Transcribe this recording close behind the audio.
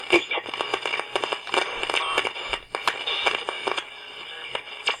Hey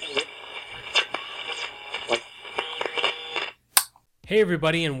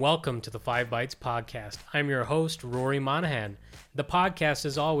everybody, and welcome to the 5 Bytes podcast. I'm your host, Rory Monahan. The podcast,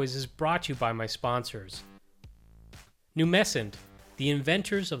 as always, is brought to you by my sponsors. Numescent, the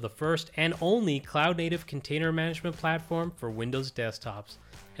inventors of the first and only cloud-native container management platform for Windows desktops.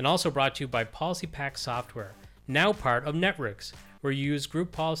 And also brought to you by PolicyPak Software, now part of Networks, where you use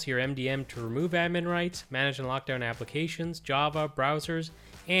group policy or MDM to remove admin rights, manage and lock down applications, Java, browsers,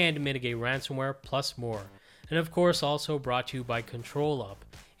 and mitigate ransomware, plus more. And of course, also brought to you by ControlUp,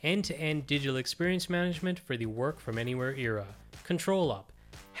 end-to-end digital experience management for the work from anywhere era. ControlUp,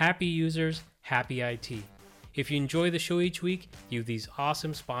 happy users, happy IT. If you enjoy the show each week, you have these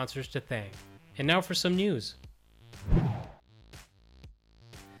awesome sponsors to thank. And now for some news.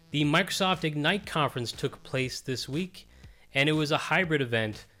 The Microsoft Ignite conference took place this week, and it was a hybrid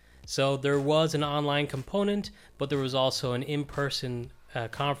event. So there was an online component, but there was also an in-person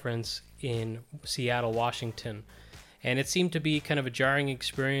conference in Seattle, Washington. And it seemed to be kind of a jarring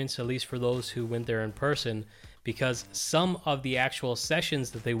experience, at least for those who went there in person, because some of the actual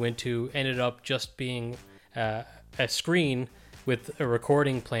sessions that they went to ended up just being a screen with a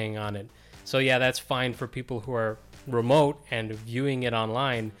recording playing on it. So yeah, that's fine for people who are remote and viewing it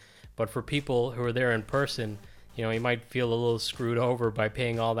online, but for people who are there in person, you know, you might feel a little screwed over by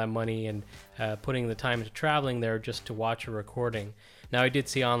paying all that money and putting the time into traveling there just to watch a recording. Now, I did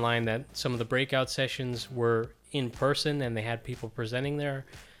see online that some of the breakout sessions were in person and they had people presenting there,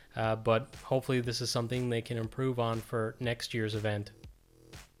 but hopefully this is something they can improve on for next year's event.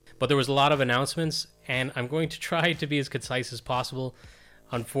 But there was a lot of announcements, and I'm going to try to be as concise as possible.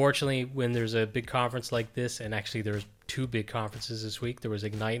 Unfortunately, when there's a big conference like this, and actually there's two big conferences this week, there was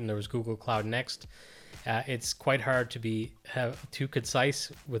Ignite and there was Google Cloud Next, it's quite hard to be too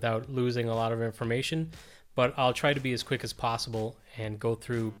concise without losing a lot of information. But I'll try to be as quick as possible and go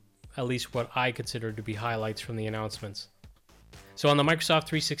through at least what I consider to be highlights from the announcements. So on the Microsoft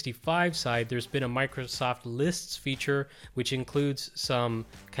 365 side, there's been a Microsoft Lists feature, which includes some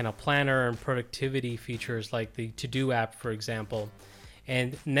kind of planner and productivity features like the To-Do app, for example.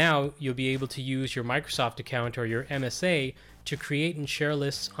 And now you'll be able to use your Microsoft account or your MSA to create and share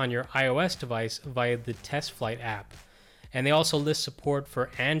lists on your iOS device via the Test Flight app. And they also list support for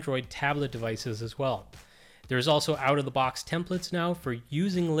Android tablet devices as well. There's also out-of-the-box templates now for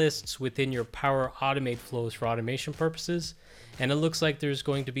using lists within your Power Automate flows for automation purposes, and it looks like there's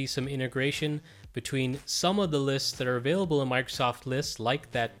going to be some integration between some of the lists that are available in Microsoft Lists,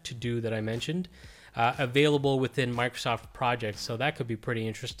 like that To-Do that I mentioned, available within Microsoft Projects. So that could be pretty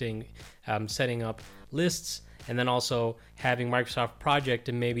interesting, setting up lists and then also having Microsoft Project,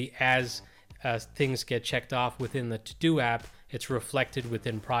 and maybe as things get checked off within the To-Do app, it's reflected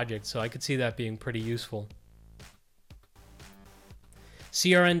within Project. So I could see that being pretty useful.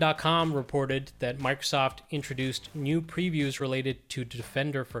 CRN.com reported that Microsoft introduced new previews related to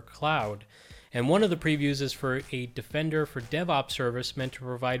Defender for Cloud. And one of the previews is for a Defender for DevOps service meant to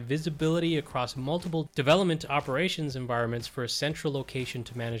provide visibility across multiple development operations environments for a central location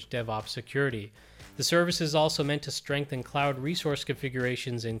to manage DevOps security. The service is also meant to strengthen cloud resource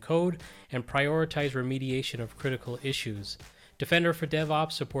configurations in code and prioritize remediation of critical issues. Defender for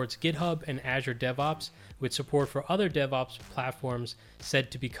DevOps supports GitHub and Azure DevOps, with support for other DevOps platforms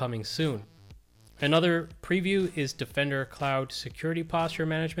said to be coming soon. Another preview is Defender Cloud Security Posture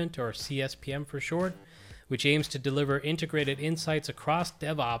Management, or CSPM for short, which aims to deliver integrated insights across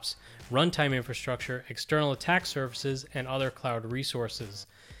DevOps, runtime infrastructure, external attack surfaces, and other cloud resources.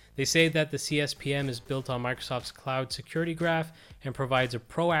 They say that the CSPM is built on Microsoft's Cloud Security Graph and provides a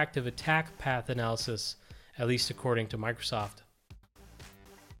proactive attack path analysis, at least according to Microsoft.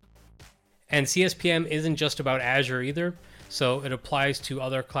 And CSPM isn't just about Azure either, so it applies to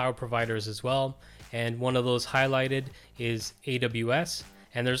other cloud providers as well. And one of those highlighted is AWS.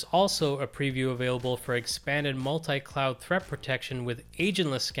 And there's also a preview available for expanded multi-cloud threat protection with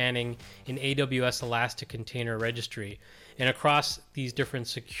agentless scanning in AWS Elastic Container Registry. And across these different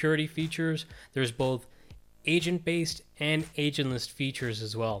security features, there's both agent-based and agentless features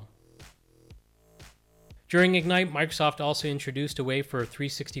as well. During Ignite, Microsoft also introduced a way for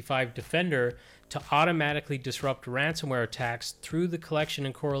 365 Defender to automatically disrupt ransomware attacks through the collection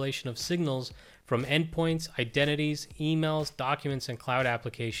and correlation of signals from endpoints, identities, emails, documents, and cloud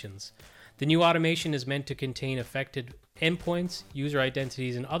applications. The new automation is meant to contain affected endpoints, user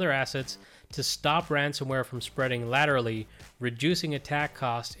identities, and other assets to stop ransomware from spreading laterally, reducing attack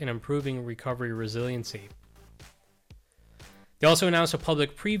costs and improving recovery resiliency. They also announced a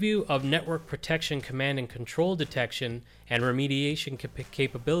public preview of network protection command and control detection and remediation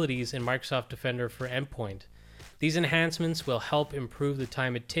capabilities in Microsoft Defender for Endpoint. These enhancements will help improve the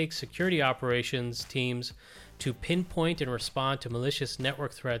time it takes security operations teams to pinpoint and respond to malicious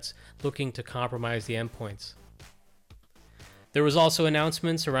network threats looking to compromise the endpoints. There was also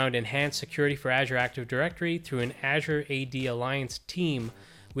announcements around enhanced security for Azure Active Directory through an Azure AD Alliance team,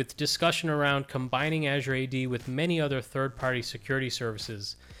 with discussion around combining Azure AD with many other third-party security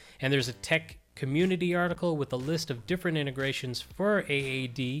services. And there's a tech community article with a list of different integrations for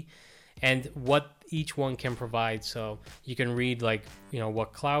AAD and what each one can provide. So you can read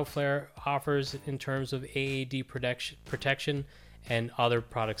what Cloudflare offers in terms of AAD protection and other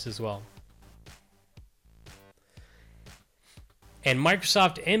products as well. And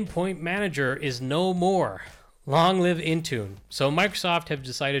Microsoft Endpoint Manager is no more. Long live Intune. So Microsoft have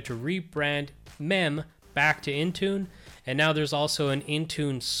decided to rebrand MEM back to Intune, and now there's also an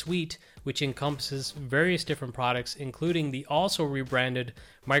Intune suite which encompasses various different products, including the also rebranded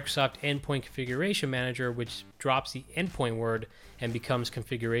Microsoft Endpoint Configuration Manager, which drops the endpoint word and becomes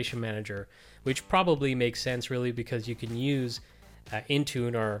Configuration Manager, which probably makes sense really because you can use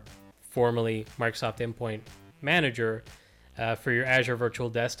Intune, or formerly Microsoft Endpoint Manager, for your Azure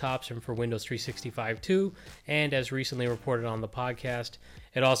virtual desktops and for Windows 365 too. And as recently reported on the podcast,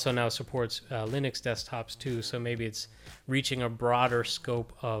 it also now supports Linux desktops too. So maybe it's reaching a broader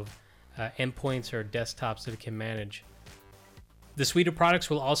scope of endpoints or desktops that it can manage. The suite of products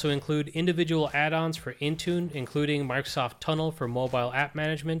will also include individual add-ons for Intune, including Microsoft Tunnel for Mobile App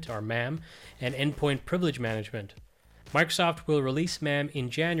Management, or MAM, and Endpoint Privilege Management. Microsoft will release MAM in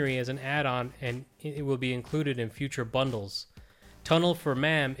January as an add-on, and it will be included in future bundles. Tunnel for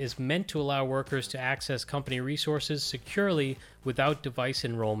MAM is meant to allow workers to access company resources securely without device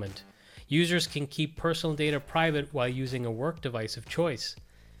enrollment. Users can keep personal data private while using a work device of choice.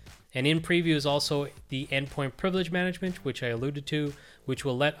 And in preview is also the Endpoint Privilege Management, which I alluded to, which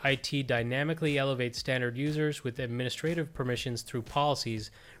will let IT dynamically elevate standard users with administrative permissions through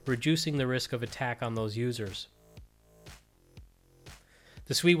policies, reducing the risk of attack on those users.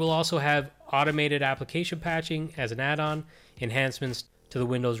 The suite will also have automated application patching as an add-on, enhancements to the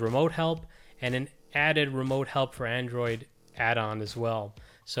Windows Remote Help, and an added Remote Help for Android add-on as well.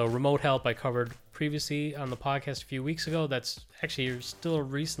 So Remote Help I covered previously on the podcast a few weeks ago. That's actually still a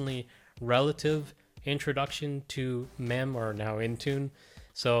recently relative introduction to MEM, or now Intune.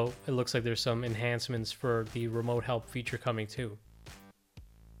 So it looks like there's some enhancements for the Remote Help feature coming too.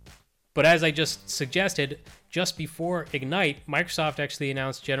 But as I just suggested, just before Ignite, Microsoft actually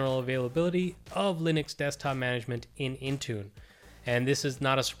announced general availability of Linux desktop management in Intune. And this is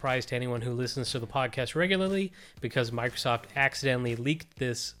not a surprise to anyone who listens to the podcast regularly, because Microsoft accidentally leaked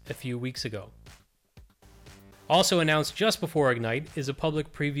this a few weeks ago. Also announced just before Ignite is a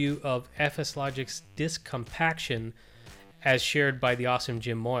public preview of FSLogic's disk compaction, as shared by the awesome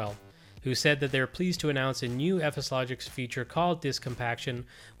Jim Moyle, who said that they're pleased to announce a new FSLogix feature called disk compaction,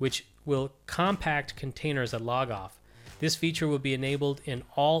 which will compact containers at logoff. This feature will be enabled in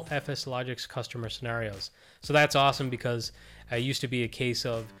all FSLogix customer scenarios. So that's awesome, because it used to be a case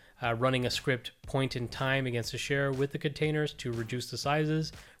of running a script point in time against a share with the containers to reduce the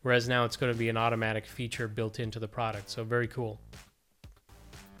sizes, whereas now it's going to be an automatic feature built into the product. So very cool.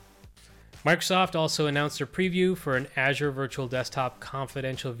 Microsoft also announced their preview for an Azure Virtual Desktop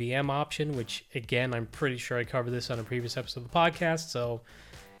confidential VM option, which, again, I'm pretty sure I covered this on a previous episode of the podcast. So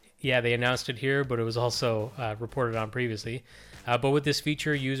yeah, they announced it here, but it was also reported on previously. But with this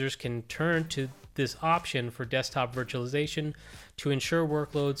feature, users can turn to this option for desktop virtualization to ensure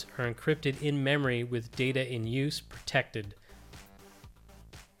workloads are encrypted in memory with data in use protected.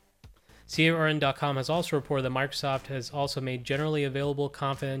 CRN.com has also reported that Microsoft has also made generally available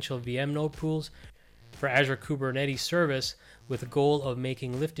confidential VM node pools for Azure Kubernetes Service, with a goal of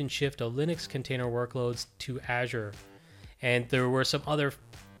making lift and shift of Linux container workloads to Azure. And there were some other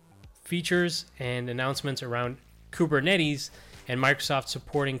features and announcements around Kubernetes, and Microsoft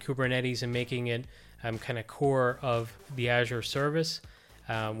supporting Kubernetes and making it kind of core of the Azure service,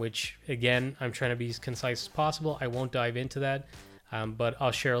 which, again, I'm trying to be as concise as possible. I won't dive into that, but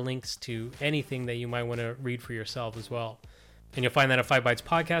I'll share links to anything that you might want to read for yourself as well. And you'll find that at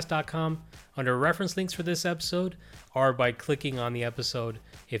 5bytespodcast.com under reference links for this episode, or by clicking on the episode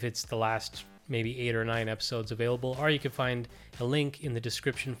if it's the last maybe 8 or 9 episodes available, or you can find a link in the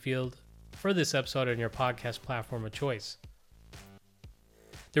description field for this episode on your podcast platform of choice.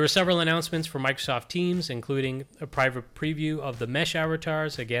 There were several announcements for Microsoft Teams, including a private preview of the mesh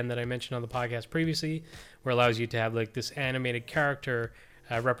avatars, again, that I mentioned on the podcast previously, where it allows you to have like this animated character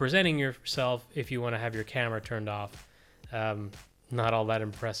representing yourself if you want to have your camera turned off. Not all that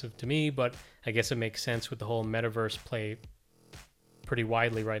impressive to me, but I guess it makes sense with the whole metaverse play pretty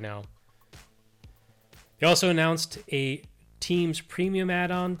widely right now. They also announced a Teams Premium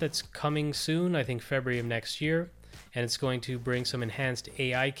add-on that's coming soon, I think February of next year, and it's going to bring some enhanced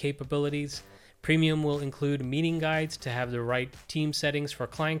AI capabilities. Premium will include meeting guides to have the right team settings for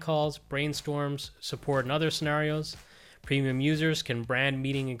client calls, brainstorms, support, and other scenarios. Premium users can brand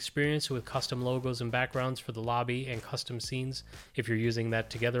meeting experience with custom logos and backgrounds for the lobby and custom scenes if you're using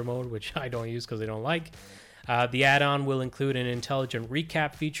that together mode, which I don't use because I don't like. The add-on will include an intelligent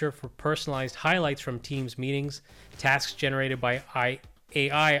recap feature for personalized highlights from Teams meetings, tasks generated by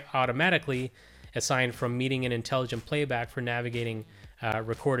AI automatically assigned from meeting and intelligent playback for navigating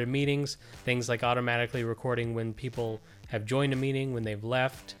recorded meetings, things like automatically recording when people have joined a meeting, when they've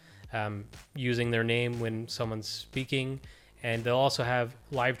left, using their name when someone's speaking, and they'll also have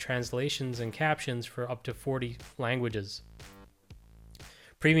live translations and captions for up to 40 languages.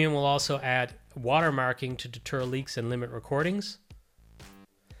 Premium will also add watermarking to deter leaks and limit recordings.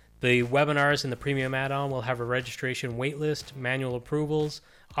 The webinars in the Premium add-on will have a registration waitlist, manual approvals,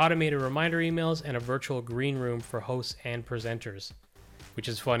 automated reminder emails, and a virtual green room for hosts and presenters. Which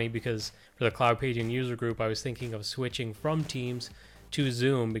is funny because for the Cloud Paging user group, I was thinking of switching from Teams to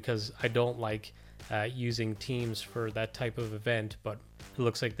Zoom because I don't like using Teams for that type of event, but it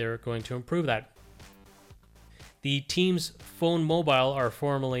looks like they're going to improve that. The Teams Phone Mobile, or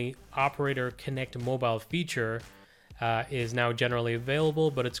formerly Operator Connect Mobile feature, is now generally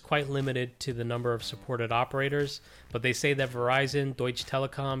available, but it's quite limited to the number of supported operators. But they say that Verizon, Deutsche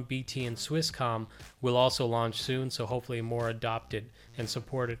Telekom, BT, and Swisscom will also launch soon, so hopefully more adopted and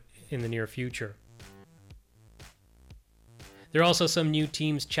supported in the near future. There are also some new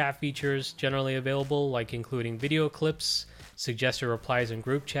Teams chat features generally available, like including video clips, suggested replies in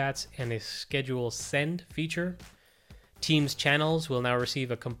group chats, and a schedule send feature. Teams channels will now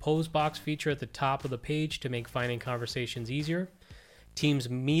receive a compose box feature at the top of the page to make finding conversations easier. Teams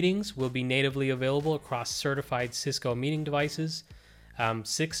meetings will be natively available across certified Cisco meeting devices.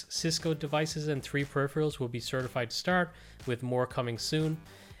 6 Cisco devices and 3 peripherals will be certified to start, with more coming soon.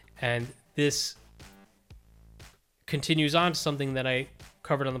 And this continues on to something that I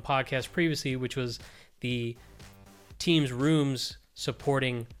covered on the podcast previously, which was the Teams rooms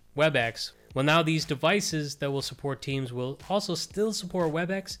supporting WebEx. Well, now these devices that will support Teams will also still support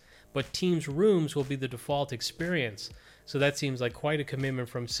WebEx, but Teams rooms will be the default experience. So that seems like quite a commitment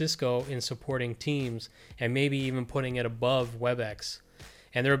from Cisco in supporting Teams and maybe even putting it above WebEx.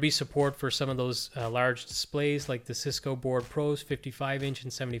 And there will be support for some of those large displays like the Cisco Board Pros 55-inch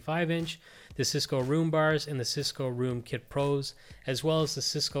and 75-inch, the Cisco Room Bars, and the Cisco Room Kit Pros, as well as the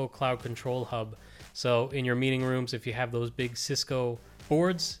Cisco Cloud Control Hub. So in your meeting rooms, if you have those big Cisco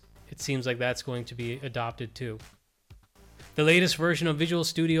boards, it seems like that's going to be adopted too. The latest version of Visual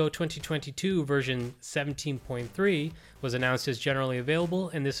Studio 2022, version 17.3, was announced as generally available,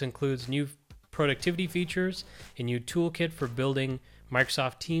 and this includes new productivity features, a new toolkit for building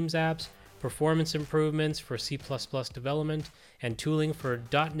Microsoft Teams apps, performance improvements for C++ development, and tooling for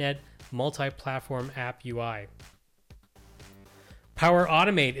 .NET multi-platform app UI. Power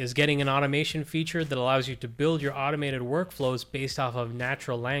Automate is getting an automation feature that allows you to build your automated workflows based off of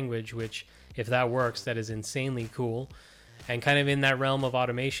natural language, which, if that works, that is insanely cool. And kind of in that realm of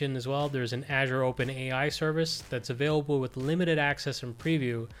automation as well, there's an Azure OpenAI service that's available with limited access and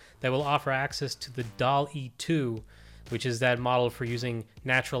preview that will offer access to the DALL-E 2, which is that model for using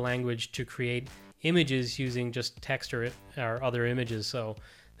natural language to create images using just text or other images. So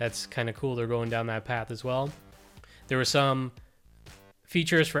that's kind of cool. They're going down that path as well. There were some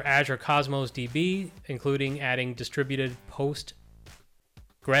features for Azure Cosmos DB, including adding distributed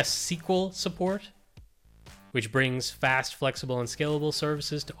PostgreSQL support, which brings fast, flexible, and scalable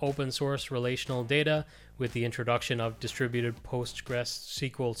services to open source relational data with the introduction of distributed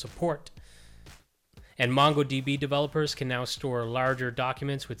PostgreSQL support. And MongoDB developers can now store larger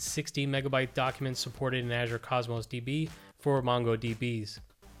documents with 60 megabyte documents supported in Azure Cosmos DB for MongoDBs.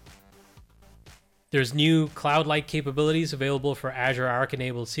 There's new cloud-like capabilities available for Azure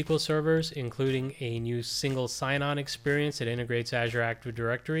Arc-enabled SQL servers, including a new single sign-on experience that integrates Azure Active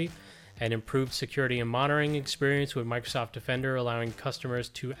Directory, an improved security and monitoring experience with Microsoft Defender, allowing customers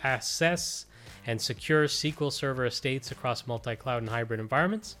to access and secure SQL Server estates across multi-cloud and hybrid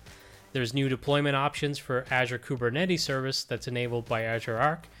environments. There's new deployment options for Azure Kubernetes Service that's enabled by Azure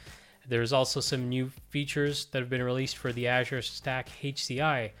Arc. There's also some new features that have been released for the Azure Stack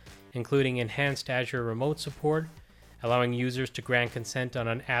HCI, including enhanced Azure remote support, allowing users to grant consent on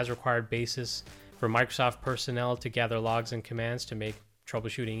an as-required basis for Microsoft personnel to gather logs and commands to make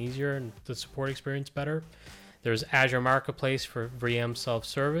troubleshooting easier and the support experience better. There's Azure Marketplace for VM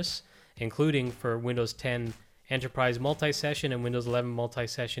self-service, including for Windows 10 Enterprise multi-session and Windows 11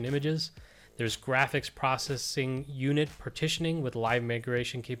 multi-session images. There's graphics processing unit partitioning with live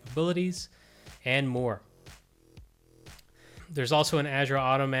migration capabilities, and more. There's also an Azure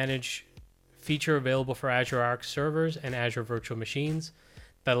Auto Manage feature available for Azure Arc servers and Azure Virtual Machines.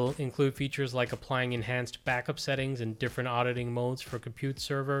 That'll include features like applying enhanced backup settings and different auditing modes for compute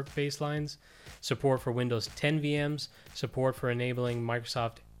server baselines, support for Windows 10 VMs, support for enabling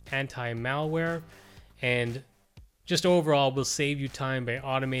Microsoft anti-malware, and just overall will save you time by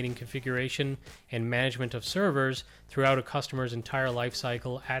automating configuration and management of servers throughout a customer's entire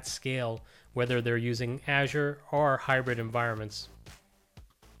lifecycle at scale, whether they're using Azure or hybrid environments.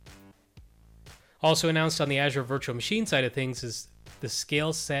 Also announced on the Azure Virtual Machine side of things is the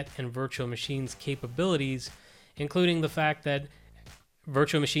scale set and virtual machines capabilities, including the fact that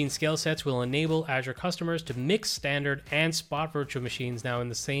virtual machine scale sets will enable Azure customers to mix standard and spot virtual machines now in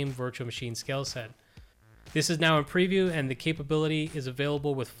the same virtual machine scale set. This is now in preview, and the capability is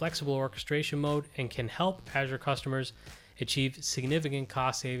available with flexible orchestration mode and can help Azure customers achieve significant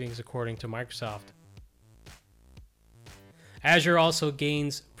cost savings according to Microsoft. Azure also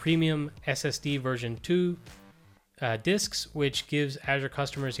gains premium SSD version 2 disks, which gives Azure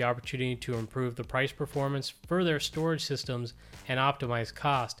customers the opportunity to improve the price performance for their storage systems and optimize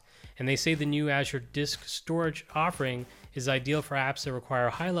cost. And they say the new Azure Disk Storage offering is ideal for apps that require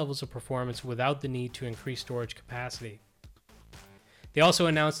high levels of performance without the need to increase storage capacity. They also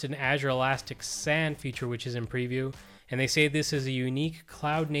announced an Azure Elastic SAN feature, which is in preview, and they say this is a unique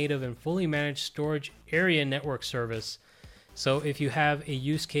cloud-native and fully managed storage area network service. So if you have a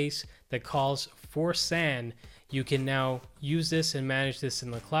use case that calls for SAN, you can now use this and manage this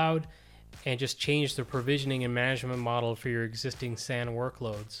in the cloud and just change the provisioning and management model for your existing SAN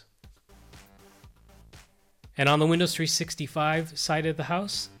workloads. And on the Windows 365 side of the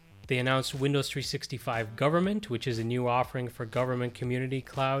house, they announced Windows 365 Government, which is a new offering for Government Community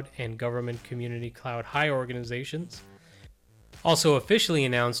Cloud and Government Community Cloud High organizations. Also officially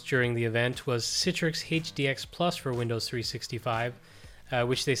announced during the event was Citrix HDX Plus for Windows 365,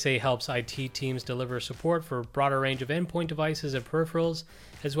 which they say helps IT teams deliver support for a broader range of endpoint devices and peripherals,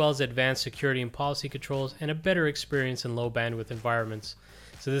 as well as advanced security and policy controls and a better experience in low bandwidth environments.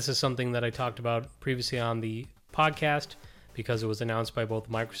 So this is something that I talked about previously on the podcast because it was announced by both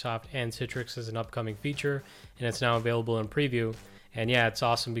Microsoft and Citrix as an upcoming feature, and it's now available in preview. And yeah, it's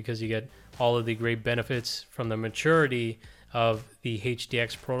awesome because you get all of the great benefits from the maturity of the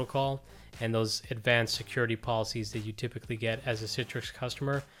HDX protocol and those advanced security policies that you typically get as a Citrix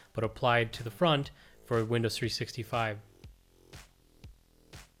customer, but applied to the front for Windows 365.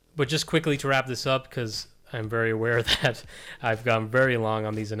 But just quickly to wrap this up, because I'm very aware that I've gone very long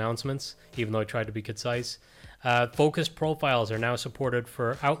on these announcements, even though I tried to be concise. Focused profiles are now supported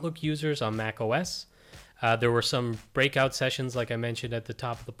for Outlook users on Mac OS. There were some breakout sessions, like I mentioned at the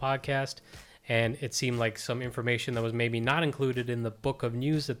top of the podcast, and it seemed like some information that was maybe not included in the book of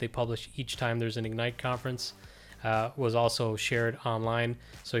news that they publish each time there's an Ignite conference was also shared online.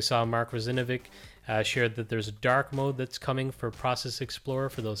 So I saw Mark Rosinovic shared that there's a dark mode that's coming for Process Explorer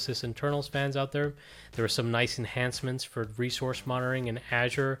for those sysinternals fans out there. There were some nice enhancements for resource monitoring in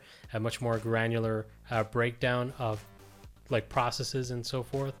Azure, a much more granular breakdown of like processes and so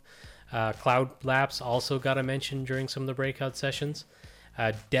forth. Cloud Labs also got a mention during some of the breakout sessions.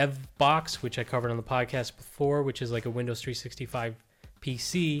 DevBox, which I covered on the podcast before, which is like a Windows 365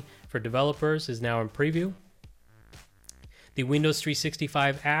 PC for developers, is now in preview. The Windows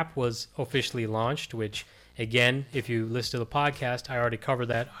 365 app was officially launched, which, again, if you listen to the podcast, I already covered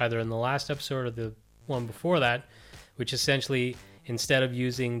that either in the last episode or the one before that, which essentially, instead of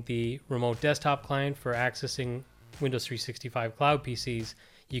using the remote desktop client for accessing Windows 365 cloud PCs,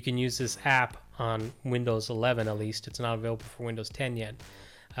 you can use this app on Windows 11 at least. It's not available for Windows 10 yet.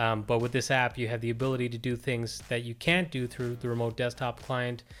 But with this app, you have the ability to do things that you can't do through the remote desktop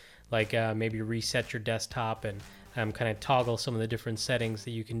client, like maybe reset your desktop and kind of toggle some of the different settings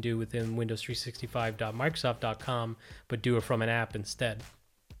that you can do within Windows365.Microsoft.com, but do it from an app instead.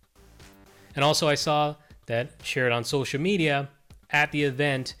 And also I saw that shared on social media, at the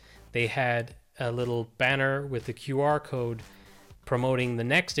event, they had a little banner with the QR code promoting the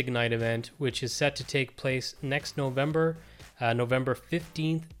next Ignite event, which is set to take place next November, November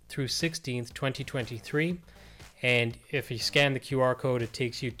 15th through 16th, 2023. And if you scan the QR code, it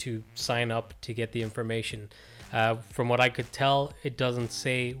takes you to sign up to get the information. From what I could tell, it doesn't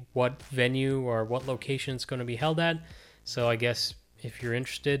say what venue or what location it's going to be held at. So I guess if you're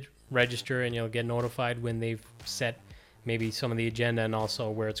interested, register and you'll get notified when they've set maybe some of the agenda and also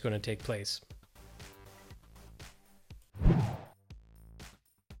where it's going to take place.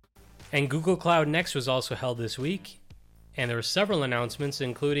 And Google Cloud Next was also held this week, and there were several announcements,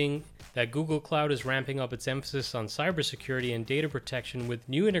 including that Google Cloud is ramping up its emphasis on cybersecurity and data protection with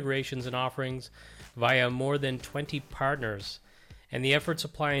new integrations and offerings via more than 20 partners, and the efforts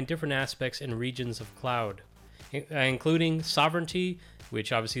apply in different aspects and regions of cloud, including sovereignty,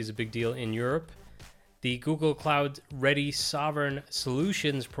 which obviously is a big deal in Europe. The Google Cloud Ready Sovereign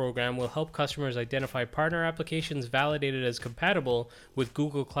Solutions program will help customers identify partner applications validated as compatible with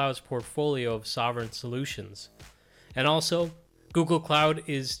Google Cloud's portfolio of sovereign solutions. And also, Google Cloud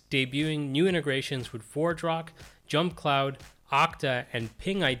is debuting new integrations with ForgeRock, Jump Cloud, Okta, and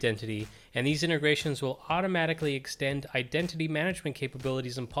Ping Identity, and these integrations will automatically extend identity management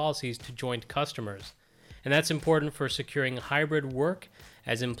capabilities and policies to joint customers. And that's important for securing hybrid work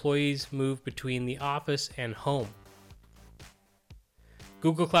as employees move between the office and home.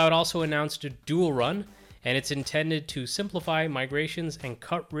 Google Cloud also announced a dual run, and it's intended to simplify migrations and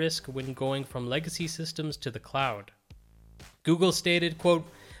cut risk when going from legacy systems to the cloud. Google stated, quote,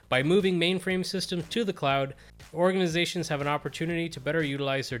 "By moving mainframe systems to the cloud, organizations have an opportunity to better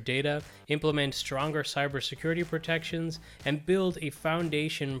utilize their data, implement stronger cybersecurity protections, and build a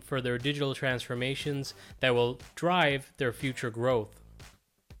foundation for their digital transformations that will drive their future growth."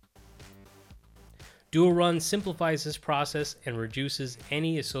 Dual Run simplifies this process and reduces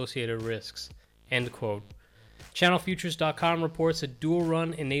any associated risks, end quote. ChannelFutures.com reports that Dual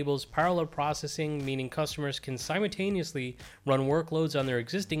Run enables parallel processing, meaning customers can simultaneously run workloads on their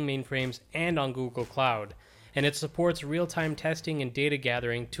existing mainframes and on Google Cloud, and it supports real-time testing and data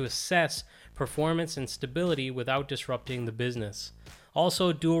gathering to assess performance and stability without disrupting the business.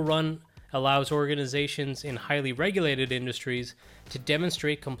 Also, Dual Run allows organizations in highly regulated industries to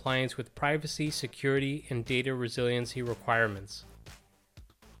demonstrate compliance with privacy, security, and data resiliency requirements.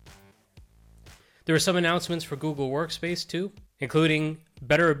 There were some announcements for Google Workspace too, including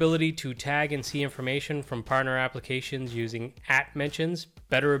better ability to tag and see information from partner applications using @mentions,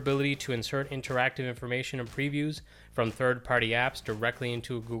 better ability to insert interactive information and previews from third-party apps directly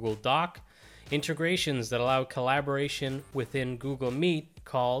into a Google Doc, integrations that allow collaboration within Google Meet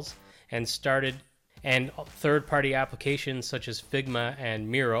calls and third-party applications such as Figma and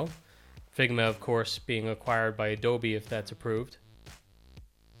Miro. Figma, of course, being acquired by Adobe if that's approved.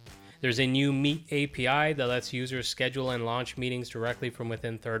 There's a new Meet API that lets users schedule and launch meetings directly from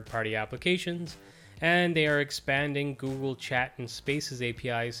within third-party applications, and they are expanding Google Chat and Spaces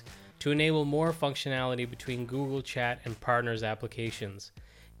APIs to enable more functionality between Google Chat and partners' applications.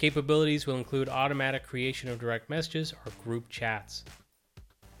 Capabilities will include automatic creation of direct messages or group chats.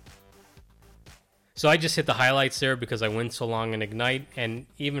 So I just hit the highlights there because I went so long in Ignite, and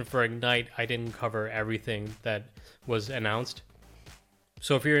even for Ignite, I didn't cover everything that was announced.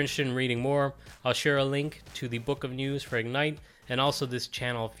 So if you're interested in reading more, I'll share a link to the book of news for Ignite and also this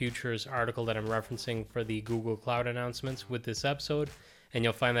Channel Futures article that I'm referencing for the Google Cloud announcements with this episode. And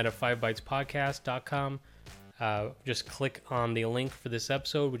you'll find that at 5bytespodcast.com. Just click on the link for this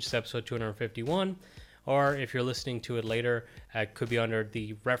episode, which is episode 251. Or if you're listening to it later, it could be under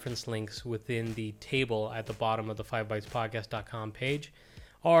the reference links within the table at the bottom of the 5bytespodcast.com page.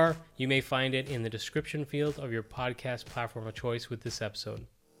 Or you may find it in the description field of your podcast platform of choice with this episode.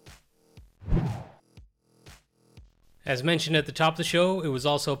 As mentioned at the top of the show, it was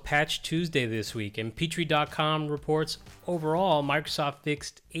also Patch Tuesday this week, and Petrie.com reports overall Microsoft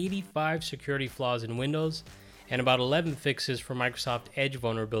fixed 85 security flaws in Windows and about 11 fixes for Microsoft Edge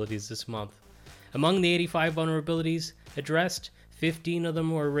vulnerabilities this month. Among the 85 vulnerabilities addressed, 15 of them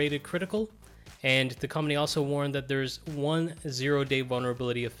were rated critical, and the company also warned that there's one zero-day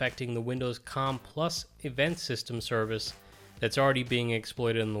vulnerability affecting the Windows Com Plus event system service that's already being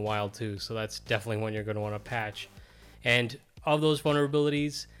exploited in the wild too, so that's definitely one you're going to want to patch. And of those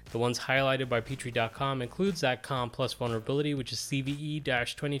vulnerabilities, the ones highlighted by Petrie.com includes that Com Plus vulnerability, which is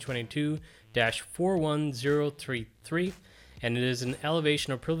CVE-2022-41033, and it is an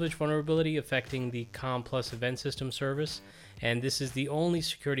elevation of privilege vulnerability affecting the Com Plus event system service, and this is the only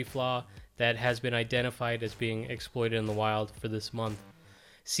security flaw that has been identified as being exploited in the wild for this month.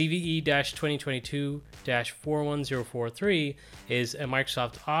 CVE-2022-41043 is a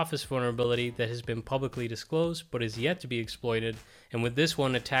Microsoft Office vulnerability that has been publicly disclosed but is yet to be exploited, and with this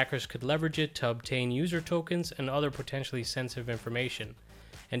one, attackers could leverage it to obtain user tokens and other potentially sensitive information.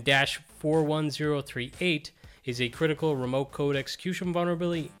 And -41038 is a critical remote code execution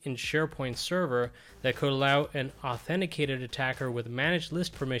vulnerability in SharePoint Server that could allow an authenticated attacker with managed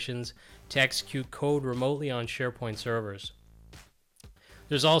list permissions to execute code remotely on SharePoint servers.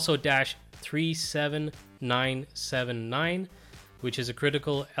 There's also -37979, which is a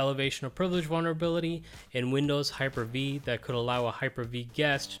critical elevation of privilege vulnerability in Windows Hyper-V that could allow a Hyper-V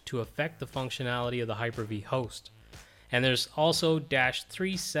guest to affect the functionality of the Hyper-V host. And there's also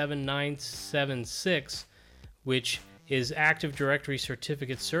 -37976, which is Active Directory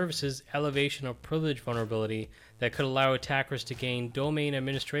Certificate Services elevation of privilege vulnerability that could allow attackers to gain domain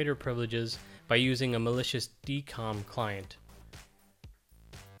administrator privileges by using a malicious DCOM client.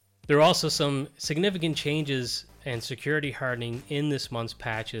 There are also some significant changes and security hardening in this month's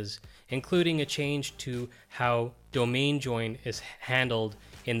patches, including a change to how domain join is handled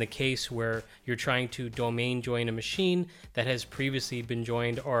in the case where you're trying to domain join a machine that has previously been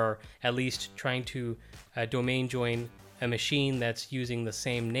joined, or at least trying to domain join a machine that's using the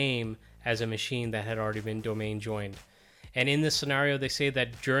same name as a machine that had already been domain joined. And in this scenario, they say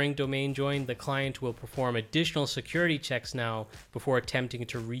that during domain join, the client will perform additional security checks now before attempting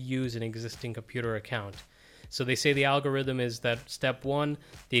to reuse an existing computer account. So they say the algorithm is that step 1,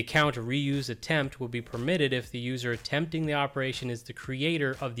 the account reuse attempt will be permitted if the user attempting the operation is the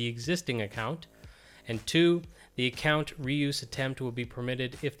creator of the existing account. And 2, the account reuse attempt will be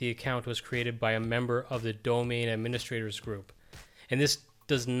permitted if the account was created by a member of the domain administrators group. And this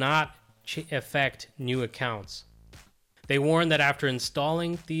does not affect new accounts. They warn that after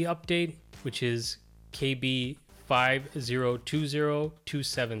installing the update, which is KB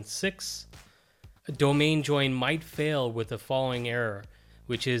 5020276, a domain join might fail with the following error,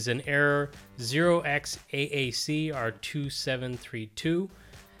 which is an error 0xAAC R2732,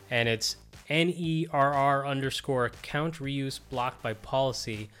 and it's NERR_account reuse blocked by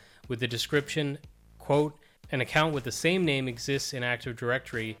policy with the description, quote, an account with the same name exists in Active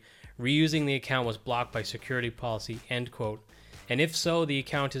Directory. Reusing the account was blocked by security policy, end quote. And if so, the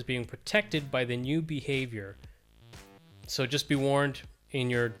account is being protected by the new behavior. So just be warned in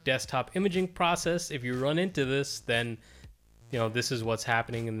your desktop imaging process, if you run into this, then this is what's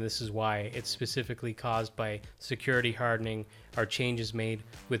happening, and this is why it's specifically caused by security hardening or changes made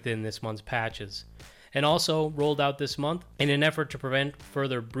within this month's patches. And also rolled out this month, in an effort to prevent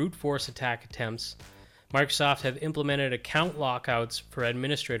further brute force attack attempts, Microsoft have implemented account lockouts for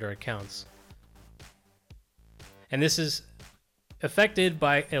administrator accounts. And this is affected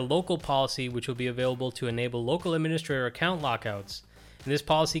by a local policy which will be available to enable local administrator account lockouts. And this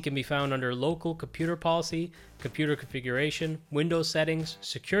policy can be found under Local Computer Policy, Computer Configuration, Windows Settings,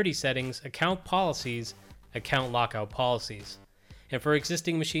 Security Settings, Account Policies, Account Lockout Policies. And for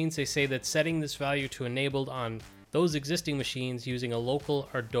existing machines, they say that setting this value to enabled on those existing machines using a local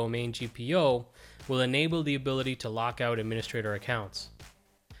or domain GPO will enable the ability to lock out administrator accounts.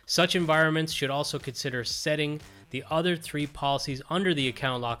 Such environments should also consider setting the other 3 policies under the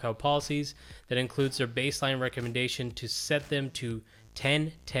account lockout policies. That includes their baseline recommendation to set them to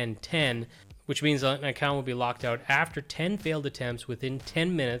 10-10-10, which means an account will be locked out after 10 failed attempts within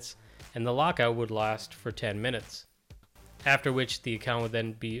 10 minutes, and the lockout would last for 10 minutes, after which the account would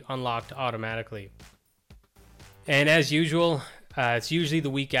then be unlocked automatically. And as usual, it's usually the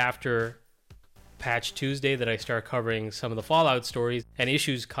week after Patch Tuesday that I start covering some of the Fallout stories and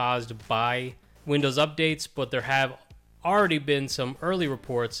issues caused by Windows updates, but there have already been some early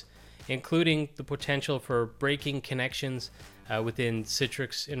reports, including the potential for breaking connections within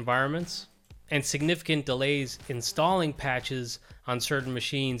Citrix environments, and significant delays installing patches on certain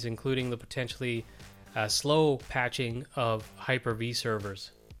machines, including the potentially slow patching of Hyper-V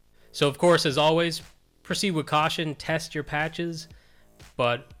servers. So of course, as always, proceed with caution, test your patches,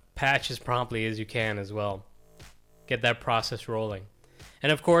 but patch as promptly as you can as well. Get that process rolling.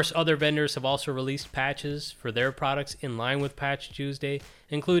 And of course, other vendors have also released patches for their products in line with Patch Tuesday,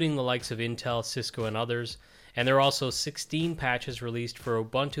 including the likes of Intel, Cisco, and others. And there are also 16 patches released for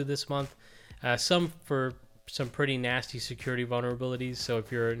Ubuntu this month, some for some pretty nasty security vulnerabilities. So if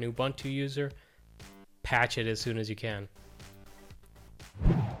you're an Ubuntu user, patch it as soon as you can.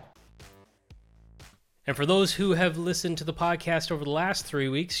 And for those who have listened to the podcast over the last 3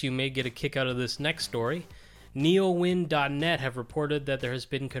 weeks, you may get a kick out of this next story. NeoWin.net have reported that there has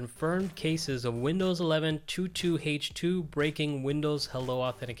been confirmed cases of Windows 11 22H2 breaking Windows Hello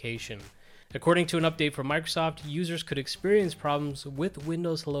authentication. According to an update from Microsoft, users could experience problems with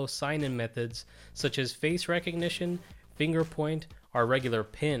Windows Hello sign-in methods such as face recognition, finger point, or regular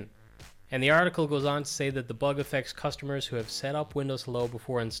PIN. And the article goes on to say that the bug affects customers who have set up Windows Hello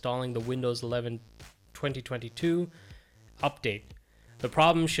before installing the Windows 11 2022 update. The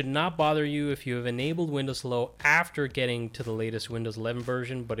problem should not bother you if you have enabled Windows Hello after getting to the latest Windows 11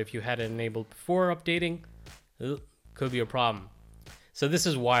 version, but if you had it enabled before updating, it could be a problem. So this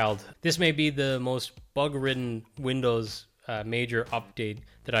is wild. This may be the most bug-ridden Windows major update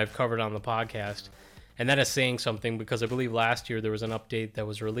that I've covered on the podcast. And that is saying something because I believe last year there was an update that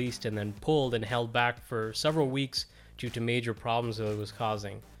was released and then pulled and held back for several weeks due to major problems that it was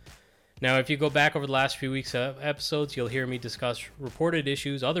causing. Now, if you go back over the last few weeks' episodes, you'll hear me discuss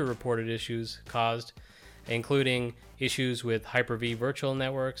other reported issues caused, including issues with Hyper-V virtual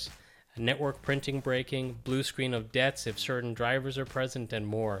networks, network printing breaking, blue screen of deaths if certain drivers are present, and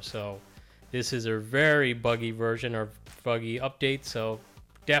more. So this is a very buggy version or buggy update, so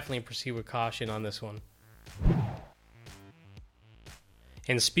definitely proceed with caution on this one.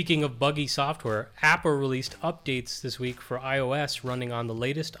 And speaking of buggy software, Apple released updates this week for iOS running on the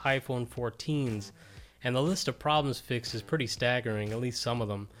latest iPhone 14s, and the list of problems fixed is pretty staggering, at least some of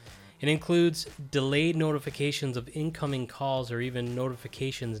them. It includes delayed notifications of incoming calls or even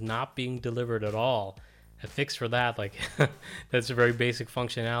notifications not being delivered at all. A fix for that, that's a very basic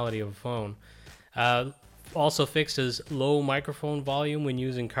functionality of a phone. Also fixed is low microphone volume when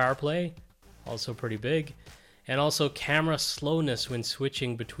using CarPlay, also pretty big. And also camera slowness when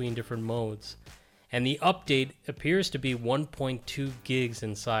switching between different modes. And the update appears to be 1.2 gigs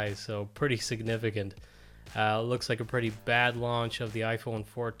in size, so pretty significant. Looks like a pretty bad launch of the iPhone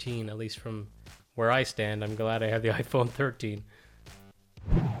 14, at least from where I stand. I'm glad I have the iPhone 13.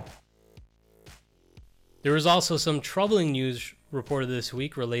 There was also some troubling news reported this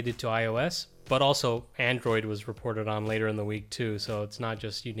week related to iOS, but also Android was reported on later in the week too, so it's not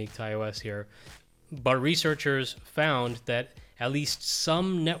just unique to iOS here. But researchers found that at least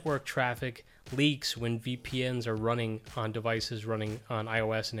some network traffic leaks when VPNs are running on devices running on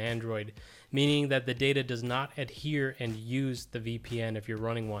iOS and Android, meaning that the data does not adhere and use the VPN if you're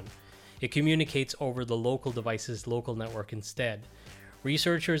running one. It communicates over the local device's local network instead.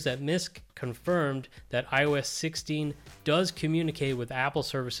 Researchers at MISC confirmed that iOS 16 does communicate with Apple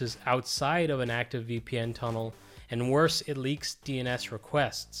services outside of an active VPN tunnel, and worse, it leaks DNS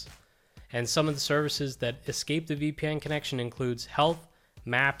requests. And some of the services that escape the VPN connection includes Health,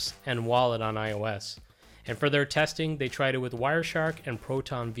 Maps, and Wallet on iOS. And for their testing, they tried it with Wireshark and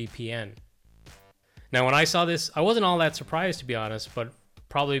Proton VPN. Now, when I saw this, I wasn't all that surprised, to be honest, but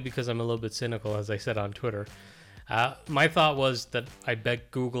probably because I'm a little bit cynical, as I said on Twitter. My thought was that I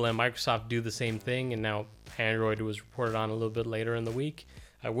bet Google and Microsoft do the same thing, and now Android was reported on a little bit later in the week.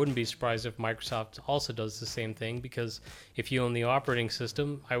 I wouldn't be surprised if Microsoft also does the same thing, because if you own the operating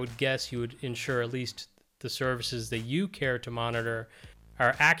system, I would guess you would ensure at least the services that you care to monitor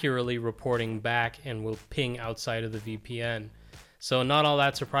are accurately reporting back and will ping outside of the VPN. So not all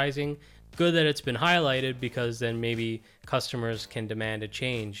that surprising. Good that it's been highlighted, because then maybe customers can demand a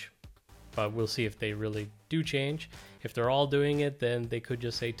change. But we'll see if they really do change. If they're all doing it, then they could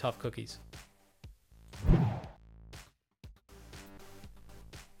just say tough cookies.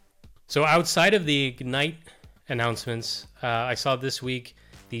 So outside of the Ignite announcements, I saw this week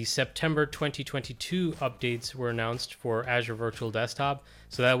the September 2022 updates were announced for Azure Virtual Desktop.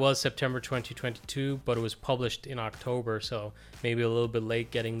 So that was September 2022, but it was published in October, so maybe a little bit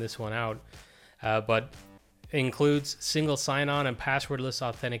late getting this one out. But it includes single sign-on and passwordless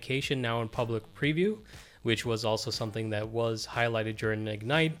authentication now in public preview, which was also something that was highlighted during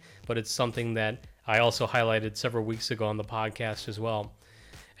Ignite, but it's something that I also highlighted several weeks ago on the podcast as well.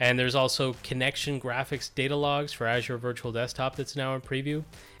 And there's also connection graphics data logs for Azure Virtual Desktop that's now in preview.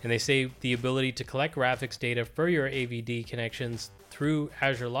 And they say the ability to collect graphics data for your AVD connections through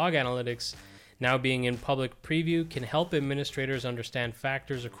Azure Log Analytics, now being in public preview, can help administrators understand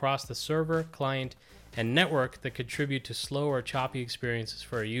factors across the server, client, and network that contribute to slow or choppy experiences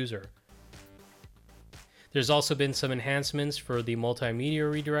for a user. There's also been some enhancements for the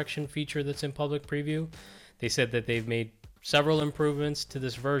multimedia redirection feature that's in public preview. They said that they've made several improvements to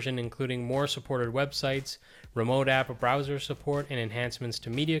this version, including more supported websites, remote app browser support, and enhancements to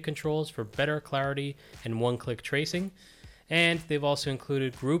media controls for better clarity and one-click tracing. And they've also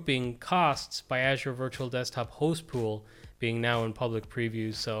included grouping costs by Azure Virtual Desktop Host Pool being now in public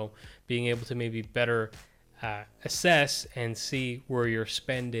preview, so being able to maybe better assess and see where your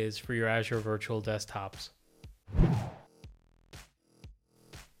spend is for your Azure Virtual Desktops.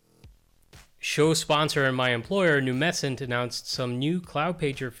 Show sponsor and my employer, Numescent, announced some new Cloud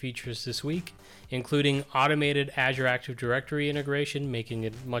Pager features this week, including automated Azure Active Directory integration, making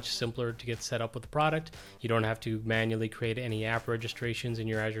it much simpler to get set up with the product. You don't have to manually create any app registrations in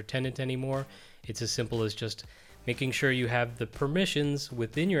your Azure tenant anymore. It's as simple as just making sure you have the permissions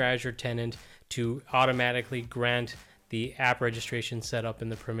within your Azure tenant to automatically grant the app registration setup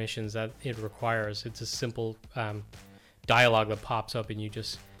and the permissions that it requires. It's a simple dialog that pops up and you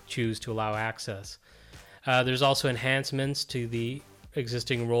just choose to allow access. There's also enhancements to the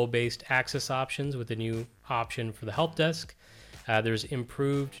existing role-based access options with a new option for the help desk. There's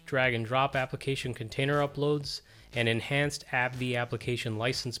improved drag and drop application container uploads and enhanced AppV application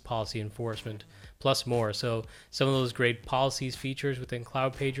license policy enforcement, plus more. So some of those great policies features within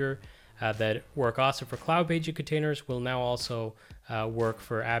CloudPager that work also for CloudPager containers will now also work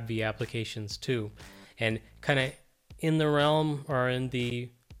for AppV applications too. And kind of in the realm or in the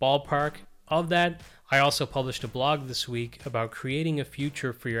ballpark of that, I also published a blog this week about creating a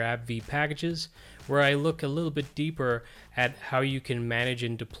future for your AppV packages, where I look a little bit deeper at how you can manage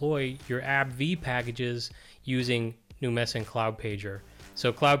and deploy your AppV packages using Numessen and CloudPager.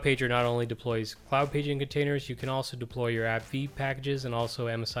 So CloudPager not only deploys Cloud Paging containers, you can also deploy your AppV packages and also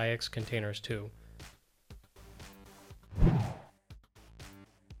MSIX containers too.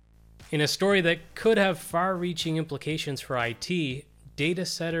 In a story that could have far-reaching implications for IT,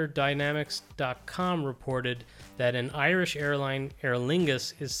 DataCentreDynamics.com reported that an Irish airline, Aer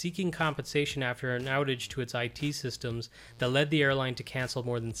Lingus, is seeking compensation after an outage to its IT systems that led the airline to cancel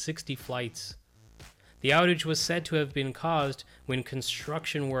more than 60 flights. The outage was said to have been caused when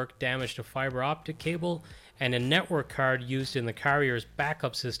construction work damaged a fiber optic cable and a network card used in the carrier's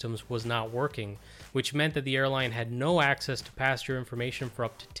backup systems was not working, which meant that the airline had no access to passenger information for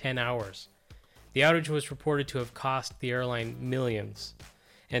up to 10 hours. The outage was reported to have cost the airline millions.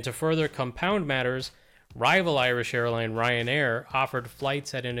 And to further compound matters, rival Irish airline Ryanair offered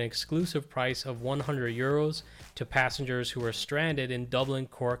flights at an exclusive price of €100 to passengers who were stranded in Dublin,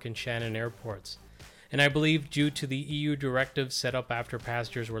 Cork, and Shannon airports. And I believe due to the EU directive set up after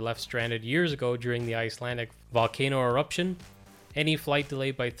passengers were left stranded years ago during the Icelandic volcano eruption, any flight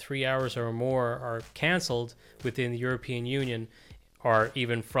delayed by 3 hours or more are cancelled within the European Union, or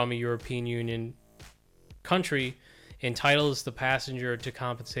even from a European Union country, entitles the passenger to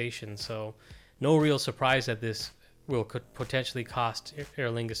compensation. So no real surprise that this could potentially cost Aer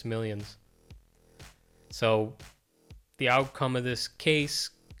Lingus millions. So the outcome of this case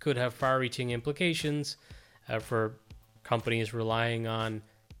could have far-reaching implications for companies relying on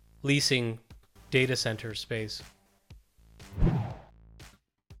leasing data center space.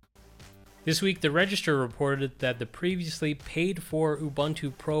 This week, the Register reported that the previously paid-for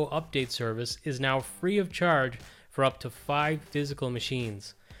Ubuntu Pro update service is now free of charge for up to 5 physical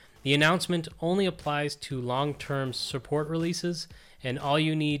machines. The announcement only applies to long-term support releases, and all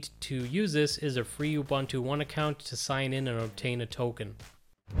you need to use this is a free Ubuntu One account to sign in and obtain a token.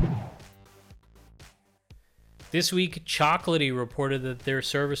 This week, Chocolatey reported that their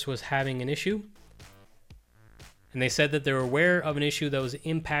service was having an issue, and they said that they're aware of an issue that was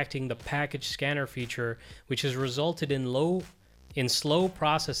impacting the package scanner feature, which has resulted in slow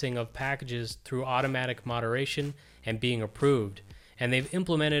processing of packages through automatic moderation and being approved. And they've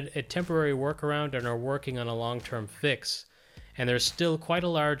implemented a temporary workaround and are working on a long-term fix. And there's still quite a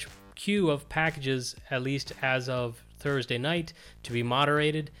large queue of packages, at least as of Thursday night, to be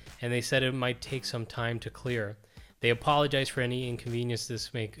moderated, and they said it might take some time to clear. They apologize for any inconvenience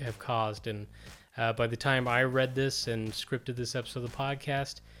this may have caused, and by the time I read this and scripted this episode of the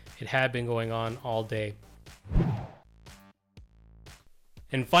podcast, it had been going on all day.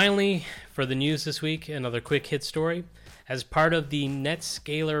 And finally, for the news this week, another quick hit story. As part of the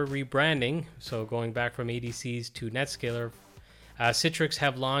NetScaler rebranding, so going back from ADCs to NetScaler, Citrix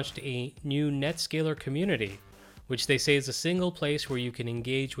have launched a new NetScaler community, which they say is a single place where you can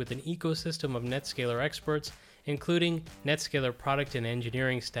engage with an ecosystem of NetScaler experts, including NetScaler product and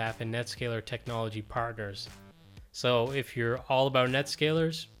engineering staff and NetScaler technology partners. So if you're all about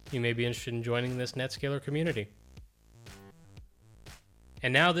NetScalers, you may be interested in joining this NetScaler community.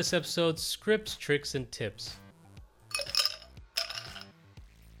 And now this episode's scripts, tricks, and tips.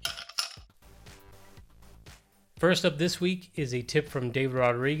 First up this week is a tip from David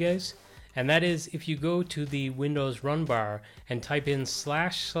Rodriguez, and that is if you go to the Windows run bar and type in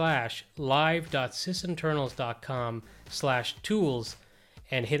 //live.sysinternals.com/tools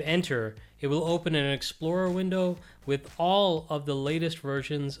and hit enter, it will open an Explorer window with all of the latest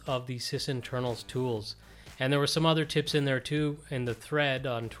versions of the sysinternals tools. And there were some other tips in there too in the thread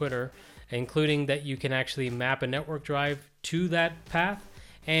on Twitter, including that you can actually map a network drive to that path.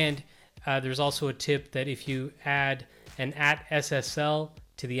 And there's also a tip that if you add an @SSL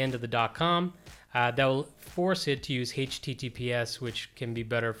to the end of the .com, that will force it to use HTTPS, which can be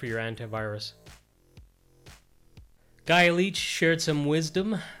better for your antivirus. Guy Leach shared some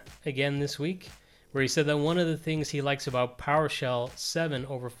wisdom again this week, where he said that one of the things he likes about PowerShell 7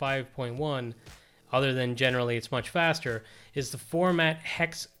 over 5.1, other than generally it's much faster, is the format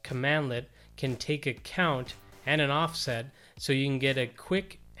hex commandlet can take a count and an offset, so you can get a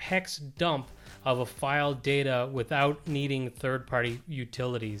quick hex dump of a file data without needing third-party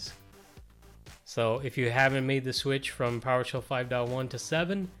utilities. So if you haven't made the switch from PowerShell 5.1 to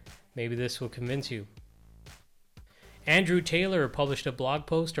 7, maybe this will convince you. Andrew Taylor published a blog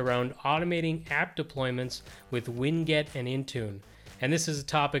post around automating app deployments with Winget and Intune. And this is a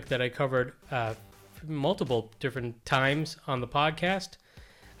topic that I covered multiple different times on the podcast.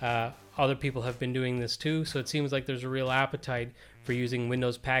 Other people have been doing this too, so it seems like there's a real appetite for using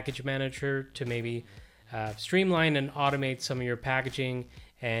Windows Package Manager to maybe streamline and automate some of your packaging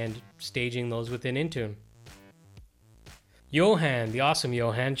and staging those within Intune. Johan, the awesome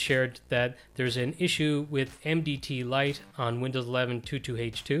Johan, shared that there's an issue with MDT Lite on Windows 11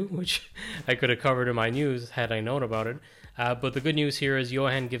 22H2, which I could have covered in my news had I known about it. But the good news here is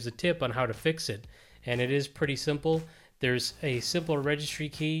Johan gives a tip on how to fix it, and it is pretty simple. There's a simple registry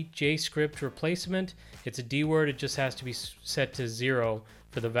key, JScript replacement. It's a D word, it just has to be set to 0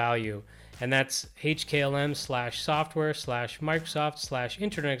 for the value. And that's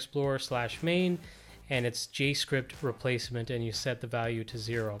hklm/software/microsoft/internet explorer/main, and it's JScript replacement, and you set the value to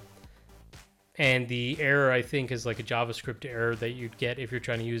 0. And the error, I think, is like a JavaScript error that you'd get if you're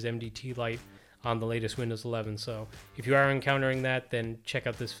trying to use MDT Lite on the latest Windows 11. So if you are encountering that, then check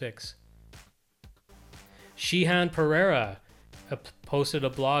out this fix. Shihan Pereira posted a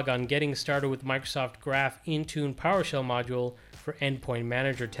blog on getting started with Microsoft Graph Intune PowerShell module for Endpoint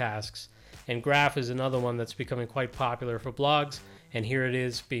Manager tasks. And Graph is another one that's becoming quite popular for blogs, and here it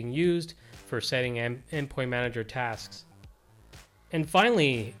is being used for setting Endpoint Manager tasks. And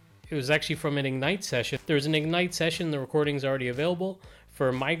finally, it was actually from an Ignite session. There's an Ignite session, the recording's already available,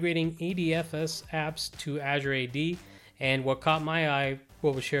 for migrating ADFS apps to Azure AD. And what caught my eye,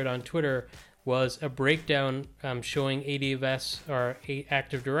 what was shared on Twitter, was a breakdown showing ADFS or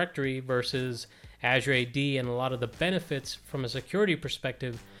Active Directory versus Azure AD and a lot of the benefits from a security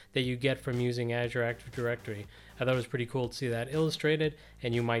perspective that you get from using Azure Active Directory. I thought it was pretty cool to see that illustrated,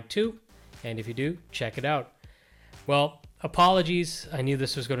 and you might too. And if you do, check it out. Well, apologies. I knew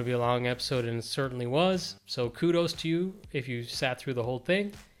this was going to be a long episode, and it certainly was. So kudos to you if you sat through the whole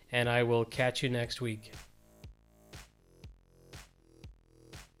thing, and I will catch you next week.